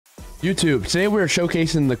YouTube, today we are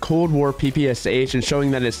showcasing the Cold War PPSH and showing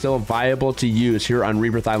that it's still viable to use here on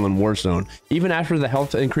Rebirth Island Warzone. Even after the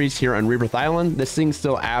health increase here on Rebirth Island, this thing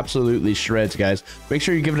still absolutely shreds, guys. Make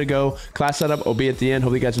sure you give it a go. Class setup will be at the end.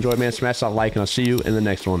 Hope you guys enjoyed, man. Smash that like, and I'll see you in the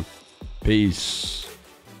next one. Peace.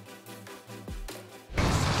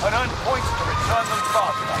 And earn points to return them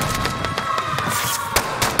faster.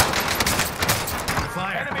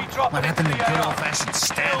 Fire. Enemy dropping What happened to into the good AR. old-fashioned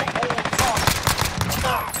stabbing? Kill all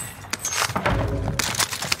targets.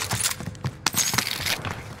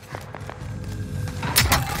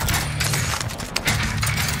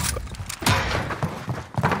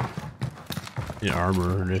 The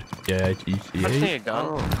armor, yeah, GCA.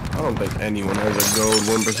 I don't think anyone has a gold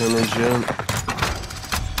 1% yet.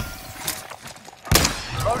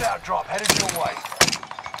 Loadout drop headed your way.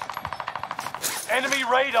 Enemy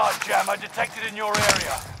radar jammer detected in your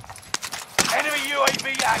area. Enemy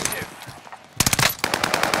UAV active.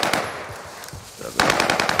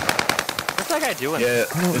 What's that guy doing? Yeah,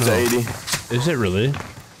 it's 80. Is it really?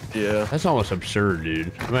 Yeah. That's almost absurd,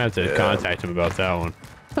 dude. I'm gonna have to contact him about that one.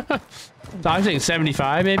 So I was thinking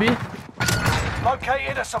 75, maybe?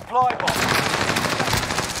 Located a supply box.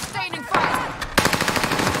 Staining fire.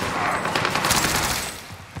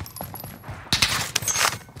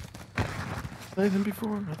 Played him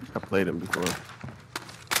before? I think I played him before.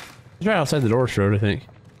 He's right outside the door, Rhode, I think.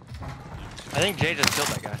 I think Jay just killed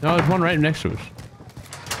that guy. No, there's one right next to us.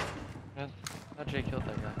 I thought Jay killed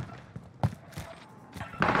that guy.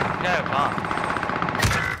 You got a bomb.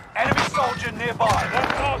 Enemy soldier nearby.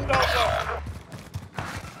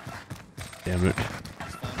 Damn it.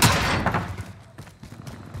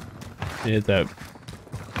 Hit that.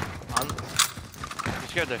 You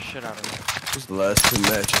scared the shit out of me. These last 2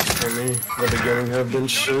 matches for me at the beginning have been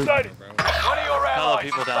shit. One of your Hello, allies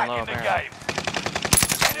people is down back low, in the apparently. game.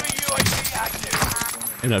 Enemy UAV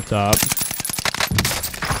active. And up top.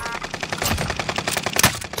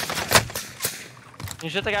 Can you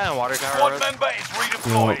shoot the guy on water tower? Squad Rhode? member is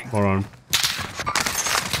No, redeploying. hold on.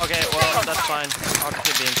 Okay, well, that's fine. I'll just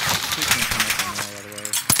get beam.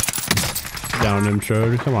 Down him,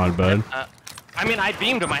 Rhode. Come on, bud. I mean, I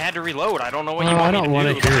beamed him. I had to reload. I don't know what No, you want I don't me want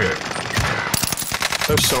to to do. hear it.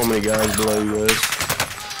 There's so many guys below you guys.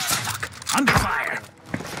 Under fire.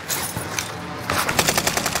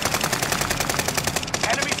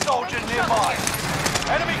 Enemy soldier nearby.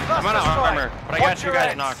 Enemy cluster I'm out of strike. armor, but I got Watch you your guys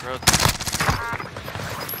heads. knocked, Rhode.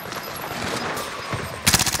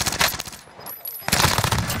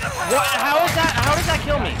 What? How is that? How does that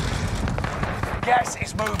kill me? Gas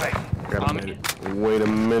is moving. Got a minute. Wait a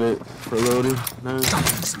minute for loading. No.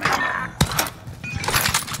 Something smelling.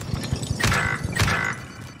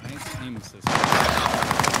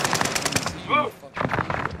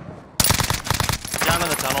 Down in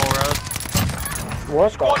the tunnel, Rhode.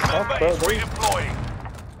 What Squad the member fuck, is bro? redeploying.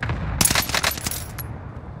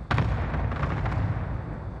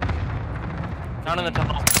 Down in the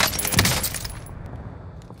tunnel.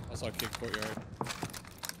 I saw kick courtyard.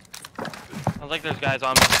 Sounds like there's guys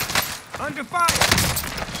on me. Under fire.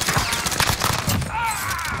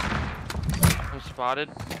 I'm spotted.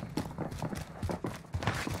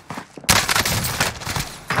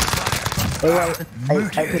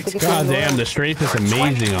 God damn, the strength is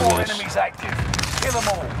amazing on 24 this. enemies active. Kill them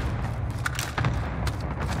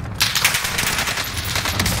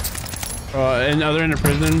all. And other in the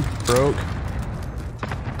prison, broke.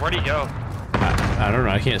 Where'd he go? I don't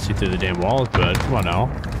know, I can't see through the damn walls, but come on now.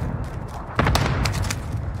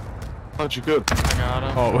 Thought you could. I got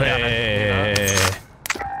him. Oh, Yeah, hey.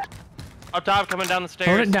 Up top, coming down the Hold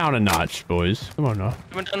stairs. it down a notch, boys. Come on now.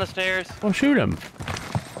 Coming down the stairs. Oh, shoot him.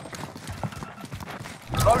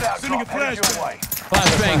 Loadout drop headed your way.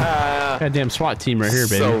 Flashbang. Goddamn SWAT team right here,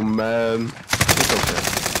 baby. So mad. It's okay.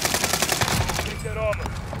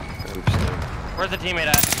 Where's the teammate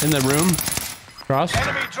at? In the room. Cross.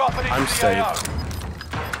 Enemy dropping into I'm the safe. AO.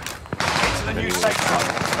 Into the new safe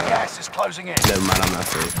zone. Gas is closing in. Never mind, I'm not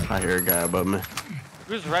safe. I hear a guy above me.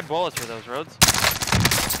 Who's red bullets for those roads?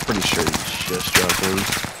 Pretty sure he's just dropped in.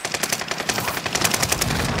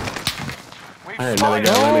 We've I had another spotted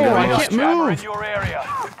guy enemy landing on radar me. I can't jammer move. in your area.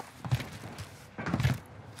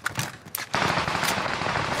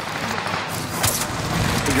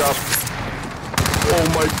 He dropped. Oh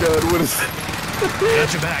my god, what is that?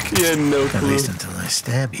 Got your back. He had no At clue. least until I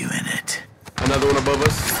stab you in it. Another one above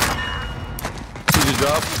us. He just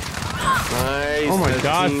dropped. Nice. Oh my That's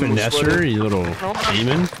god, team Finesser, sweater. you little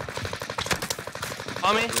demon.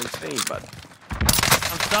 On me. Insane, bud.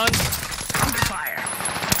 I'm stunned. Under fire.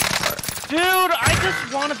 Dude, I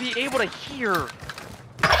just want to be able to hear.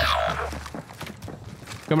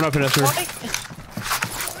 Coming up, Finesser.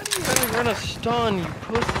 Why do you you're in a stun, you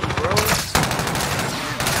pussy, bro. He's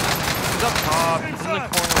up top. He's in the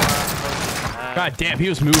corner. God damn, he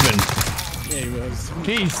was moving. Yeah, he was.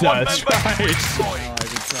 Jesus Christ.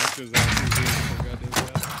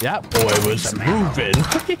 That boy was moving.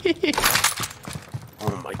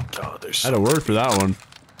 Oh my god, there's I had a word for that one.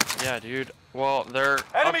 Yeah, dude. Well, they're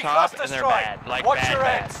Enemy up top cluster and they're strike. bad. Like, Watch bad, your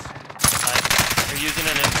bad. heads. Like, they're using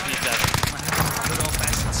an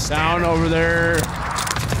MP7. Down over there.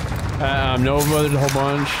 Nova, there's a whole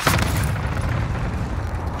bunch.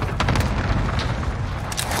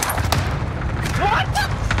 What the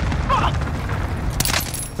fuck?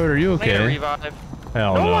 Are you I need a okay? revive.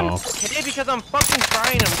 Hell No, no. I'm okay because I'm fucking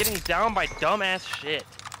trying. I'm getting down by dumbass shit.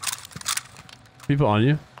 People on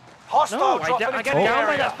you? Hostile No, I dropping got into down the by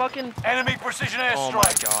area. that fucking... Enemy precision airstrike. Oh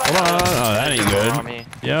my god. Hold on. Oh, that ain't good.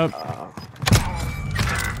 Yep.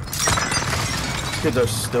 kids are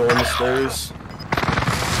still on the stairs.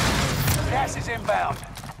 Gas is inbound.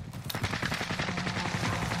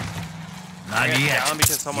 Not Down yet. because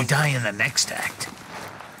You someone's... die in the next act.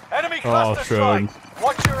 Enemy cluster Rhode. strike.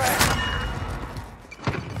 Watch your head.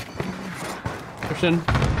 Pushing.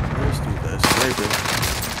 Let's do that. Sniper.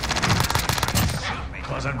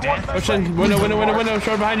 Wasn't dead. Pushing. Window.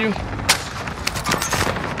 Short behind you. Get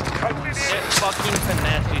fucking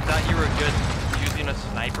finesse. You thought you were good using a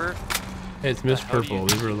sniper? Hey, it's Miss How do you Purple.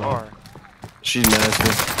 Leave her think you alone. are? She's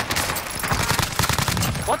nasty.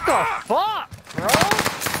 What the fuck, bro?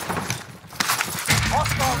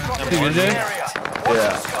 Hostile dropping Hey, into the DJ? area. Watch Yeah.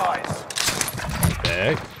 the skies.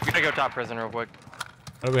 Heck. We gotta go top prison real quick.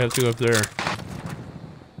 Why do we have to go up there?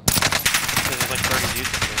 Because there's like 30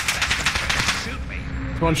 dudes up there.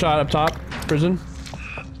 One shot up top. Prison.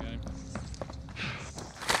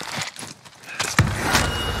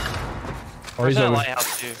 Oh, he's There's a over.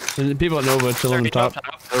 lighthouse too. There's people at Nova chilling up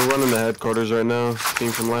top. They're running the headquarters right now.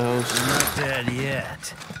 Team from Lighthouse. Not dead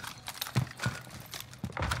yet.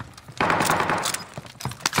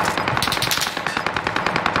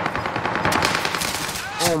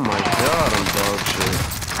 Oh my god, I'm dog shit.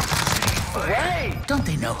 Don't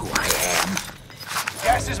they know who I am?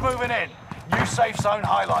 Gas is moving in. New safe zone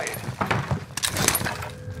highlighted.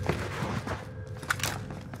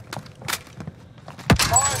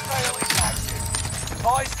 Fire sale is active.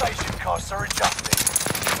 Buy station costs are adjusted.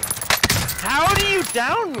 How do you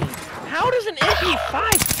down me? How does an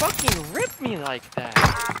MP5 fucking rip me like that?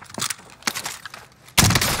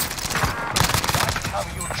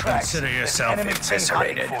 Cover your tracks. Consider There's yourself enemy team hunting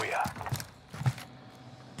eviscerated. for you.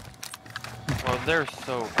 Oh, they're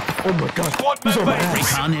so... Oh my god. Squad member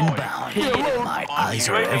Recon inbound. My eyes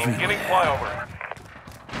are getting everywhere. flyover.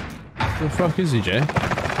 Where the fuck is he, Jay?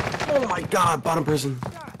 Oh my god, bottom prison.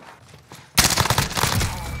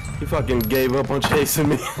 He fucking gave up on chasing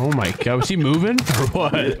me. Oh my god. Was he moving or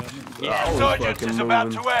what? Insurgents fucking is about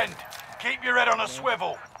moving. to end. Keep your head on a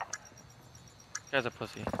swivel. You guys are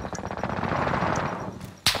pussy.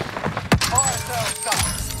 Fire sales done.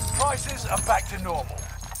 Prices are back to normal.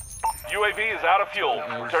 UAV is out of fuel.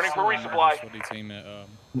 Returning for resupply.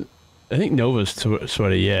 I think Nova's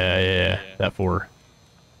sweaty. Yeah. That for.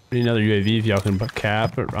 Need another UAV if y'all can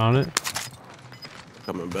cap on it.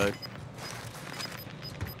 Coming back.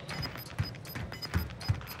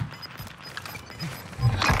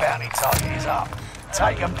 Bounty target is up.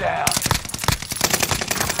 Take them down.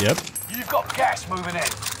 Yep. You've got gas moving in.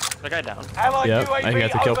 The guy down. Allied Yep, UAV I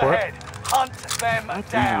got the kill for it. overhead. Hunt them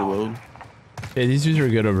down. Reload. Yeah, these dudes are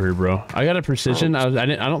good over here, bro. I got a precision. I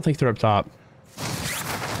don't think they're up top.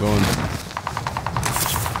 Going.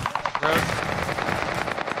 Rhode.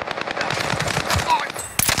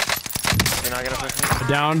 You're not gonna push me?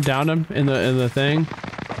 Down him in the thing.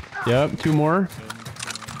 Yep, two more.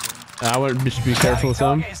 I would just be careful with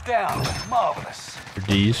them. Target is down. Marvelous. They're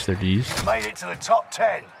D's. Made it to the top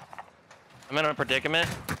 10. I'm in a predicament.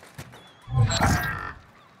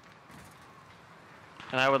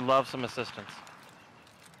 And I would love some assistance.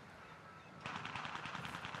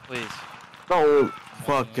 Please. Don't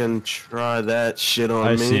fucking try that shit on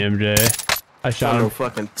I me. see him, Jay. I shot I'm no him.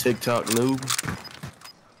 fucking TikTok noob.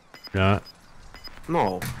 Not.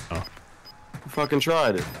 No. Oh. You fucking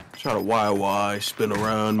tried it. Try to YY, spin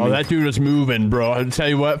around me. Oh, that dude was moving, bro. I'll tell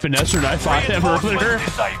you what, Finesser and I fought him Reinforcements earlier.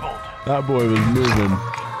 disabled. That boy was moving.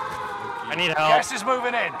 I need help. Gas is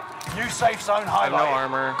moving in. New safe zone I have no highlighted.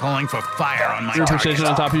 armor. Calling for fire on my Your target. precision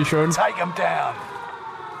on top of you, Rhode. Take them down.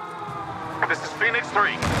 This is Phoenix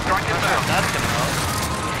 3. Strike it down. That's gonna help.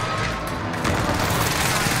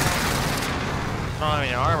 I don't have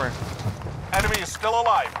any armor. Enemy is still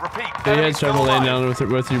alive. Repeat. They enemy had still several laying alive. down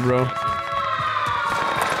with you, bro.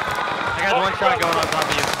 I got one shot going on top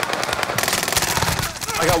of you.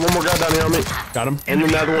 I got one more guy down here on me. Got him. And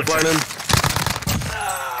another one flying in.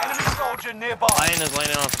 Enemy soldier nearby. Lion is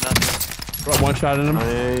laying off nothing. Got one shot at him.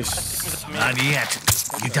 Nice. Not yet.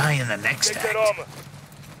 You die in the next act.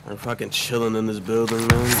 I'm fucking chilling in this building,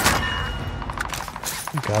 man.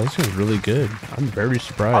 God, this guy's really good. I'm very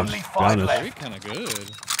surprised. Only To be 5 honest. left. Kind of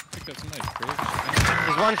good. Picked up some nice crits.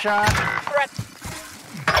 There's one shot.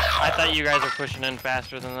 I thought you guys were pushing in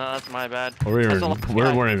faster than that. That's my bad. We That's the last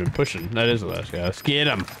guy. weren't even pushing. That is the last guy. Let's get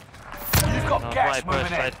him. You've got No, gas that's why I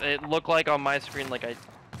moving pushed. in. It looked like on my screen like I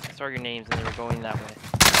saw your names and they were going that way.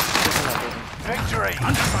 Victory.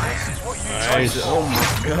 This is what you Nice. train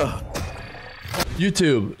Oh my god.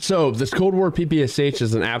 YouTube. So this Cold War PPSH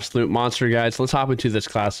is an absolute monster, guys. Let's hop into this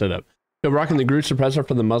class setup. So we're rocking the Groot suppressor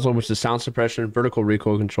for the muzzle, which is sound suppression, vertical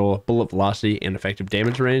recoil control, bullet velocity, and effective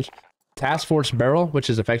damage range. Task Force barrel, which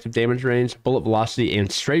is effective damage range, bullet velocity,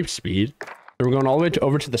 and strafe speed. So we're going all the way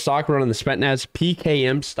over to the stock. We're on the Spetsnaz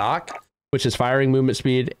PKM stock, which is firing movement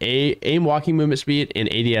speed, aim walking movement speed,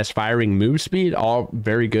 and ADS firing move speed. All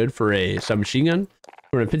very good for a submachine gun.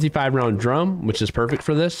 We're in a 55 round drum, which is perfect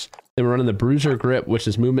for this. Then we're running the Bruiser grip, which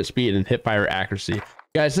is movement speed and hip fire accuracy.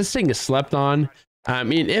 Guys, this thing is slept on. I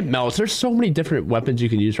mean, it melts. There's so many different weapons you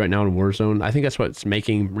can use right now in Warzone. I think that's what's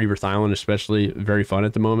making Rebirth Island especially very fun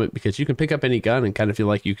at the moment, because you can pick up any gun and kind of feel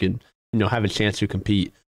like you can, you know, have a chance to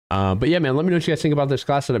compete. But yeah, man, let me know what you guys think about this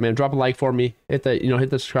class setup, man. Drop a like for me. Hit the, hit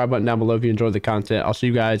the subscribe button down below if you enjoyed the content. I'll see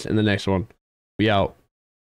you guys in the next one. We out.